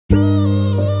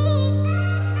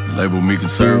Label me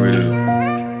conservative.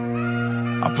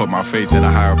 I put my faith in a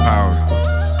higher power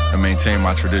and maintain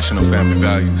my traditional family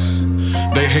values.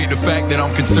 They hate the fact that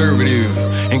I'm conservative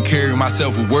and carry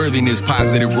myself with worthiness,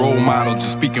 positive role model,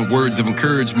 just speaking words of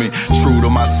encouragement. True to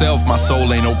myself, my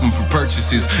soul ain't open for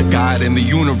purchases. God and the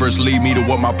universe lead me to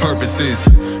what my purpose is.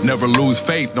 Never lose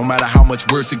faith, no matter how much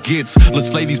worse it gets. Let's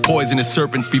slay these poisonous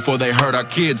serpents before they hurt our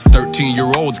kids.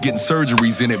 13-year-olds getting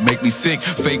surgeries and it make me sick.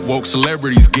 Fake woke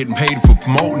celebrities getting paid for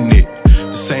promoting it.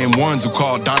 The same ones who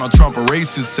call Donald Trump a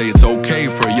racist say it's okay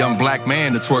for a young black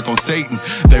man to twerk on Satan.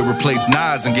 They replaced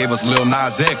Nas and gave us Lil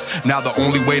Nas X. Now the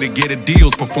only way to get a deal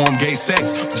is perform gay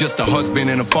sex. Just a husband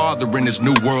and a father in this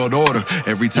new world order.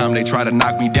 Every time they try to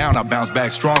knock me down, I bounce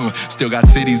back stronger. Still got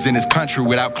cities in this country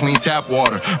without clean tap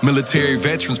water. Military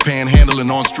veterans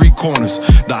panhandling on street corners.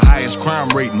 The highest crime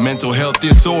rate and mental health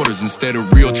disorders. Instead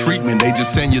of real treatment, they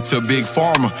just send you to Big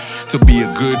Pharma. To be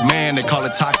a good man, they call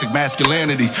it toxic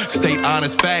masculinity. State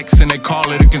honest facts and they call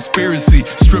it a conspiracy.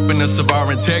 Stripping us of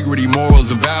our integrity,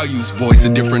 morals and values. Voice a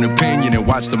different opinion and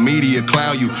watch the media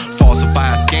clown you.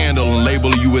 Falsify a scandal and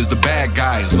label you as the bad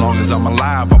guy. As long as I'm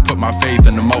alive, I put my faith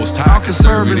in the Most High. I'm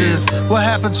conservative. What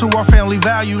happened to our family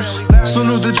values?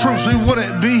 Salute the troops, we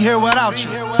wouldn't be here without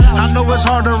you. I know it's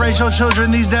hard to raise your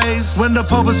children these days when the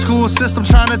public school system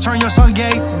trying to turn your son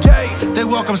gay. They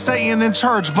welcome Satan in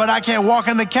church, but I can't walk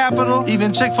in the Capitol.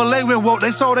 Even Chick-fil-A went woke,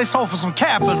 they sold for some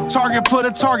capital. Target put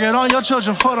a target on your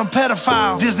children for them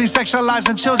pedophiles. Disney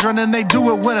sexualizing children and they do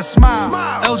it with a smile.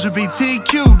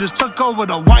 LGBTQ just took over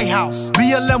the White House.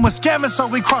 BLM was scamming, so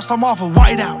we crossed them off of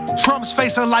whiteout. Trump's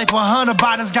facing life when Hunter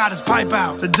Biden's got his pipe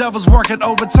out. The devil's working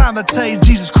overtime to tell you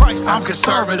Jesus Christ I'm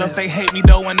conservative. They hate me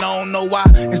though and I don't know why.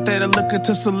 Instead of looking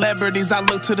to celebrities, I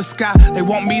look to the sky. They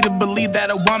want me to believe that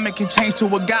a woman can change to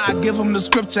a guy. I give them the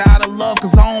scripture out of love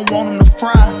cause I don't want them to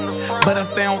fry. But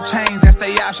if they don't change, that's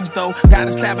their options though. Gotta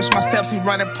establish my steps, he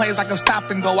running plays like a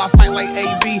stop and go. I fight like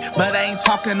AB, but I ain't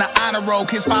talking the honor roll.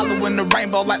 Kids following the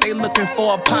rainbow like they looking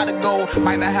for a pot of gold.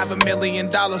 Might not have $1 million,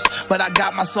 but I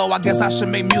got my soul. I guess I should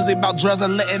make music about drugs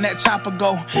and letting that chopper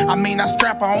go. I mean, I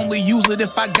strap, I only use it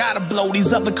if I gotta blow.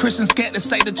 These other Christians scared to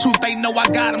say the truth, they know I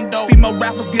got them though. Female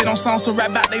rappers get on songs to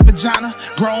rap about they vagina.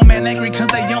 Grown man angry cause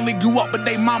they only grew up with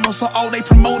they mama. So all they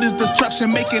promote is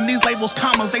destruction, making these labels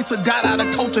commas. They took God out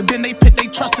of culture, then they put they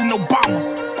trust in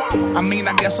Obama. I mean,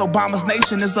 I guess Obama's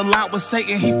nation is aligned with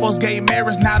Satan. He forced gay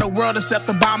marriage, now the world accept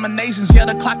abominations. Yeah,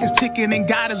 the clock is ticking and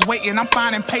God is waiting. I'm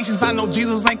finding patience. I know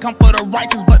Jesus ain't come for the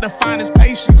righteous, but to find his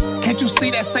patience. Can't you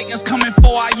see that Satan's coming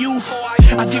for our youth?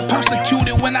 I get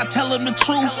persecuted when I tell them the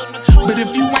truth. But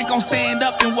if you ain't gonna stand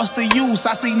up, then what's the use?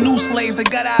 I see new slaves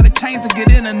that got out of chains to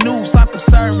get in the noose. I'm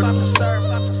conservative.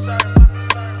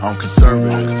 I'm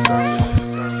conservative.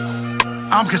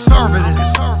 I'm conservative.